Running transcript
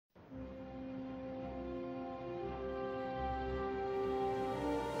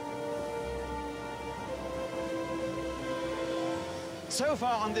So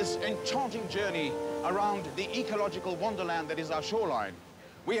far on this enchanting journey around the ecological wonderland that is our shoreline,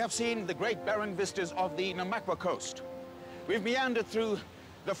 we have seen the great barren vistas of the Namakwa coast. We've meandered through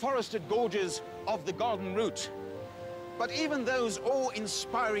the forested gorges of the Garden Route. But even those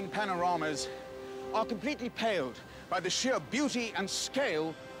awe-inspiring panoramas are completely paled by the sheer beauty and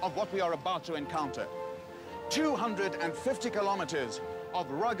scale of what we are about to encounter. 250 kilometers of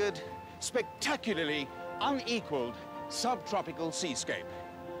rugged, spectacularly unequaled subtropical seascape.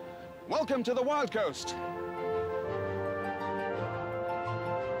 Welcome to the Wild Coast.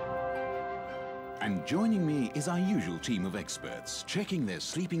 And joining me is our usual team of experts, checking their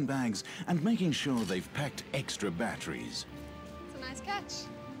sleeping bags and making sure they've packed extra batteries. It's a nice catch.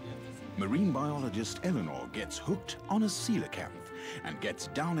 Marine biologist Eleanor gets hooked on a coelacanth and gets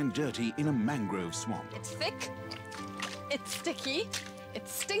down and dirty in a mangrove swamp. It's thick, it's sticky,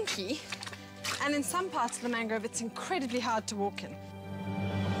 it's stinky, and in some parts of the mangrove, it's incredibly hard to walk in.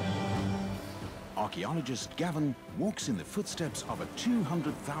 Archaeologist Gavin walks in the footsteps of a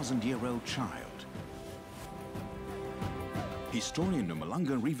 200,000-year-old child. Historian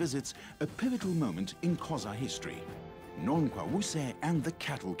Nomalanga revisits a pivotal moment in Xhosa history, Nonkwawuse and the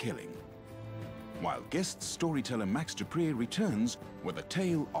cattle killing. While guest storyteller Max Dupree returns with a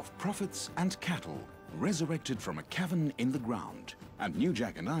tale of prophets and cattle resurrected from a cavern in the ground. And New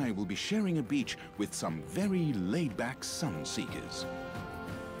Jack and I will be sharing a beach with some very laid-back sun seekers.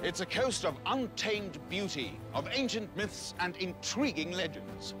 It's a coast of untamed beauty, of ancient myths and intriguing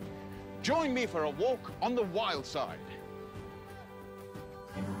legends. Join me for a walk on the wild side.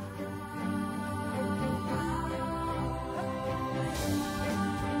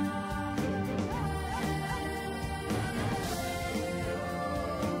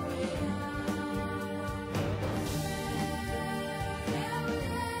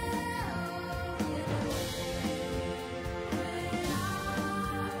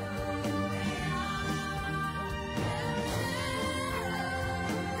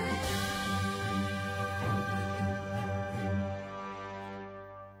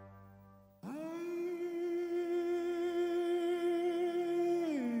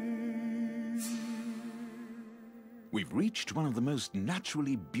 We've reached one of the most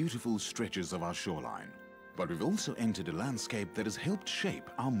naturally beautiful stretches of our shoreline, but we've also entered a landscape that has helped shape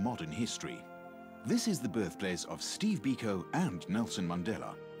our modern history. This is the birthplace of Steve Biko and Nelson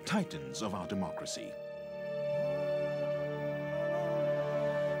Mandela, titans of our democracy.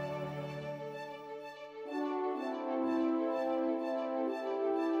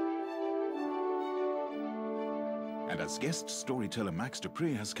 And as guest storyteller Max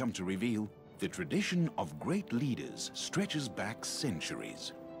Dupree has come to reveal, the tradition of great leaders stretches back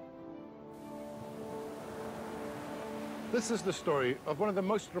centuries. This is the story of one of the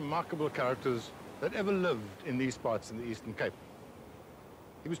most remarkable characters that ever lived in these parts in the Eastern Cape.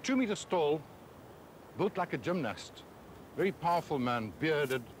 He was 2 meters tall, built like a gymnast, very powerful man,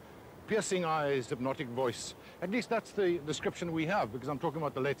 bearded, piercing eyes, hypnotic voice. At least that's the description we have, because I'm talking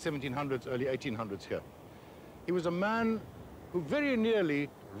about the late 1700s, early 1800s here. He was a man who very nearly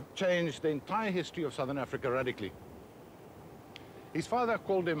changed the entire history of Southern Africa radically. His father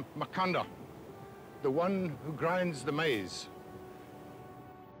called him Makanda, the one who grinds the maize.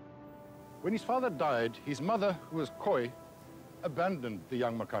 When his father died, his mother, who was Khoi, abandoned the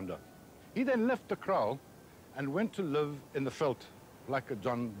young Makanda. He then left the kraal and went to live in the veld, like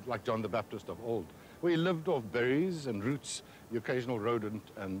John the Baptist of old, where he lived off berries and roots, the occasional rodent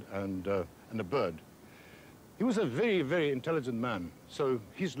and a bird. He was a very, very intelligent man, so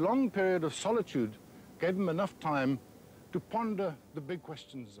his long period of solitude gave him enough time to ponder the big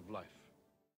questions of life.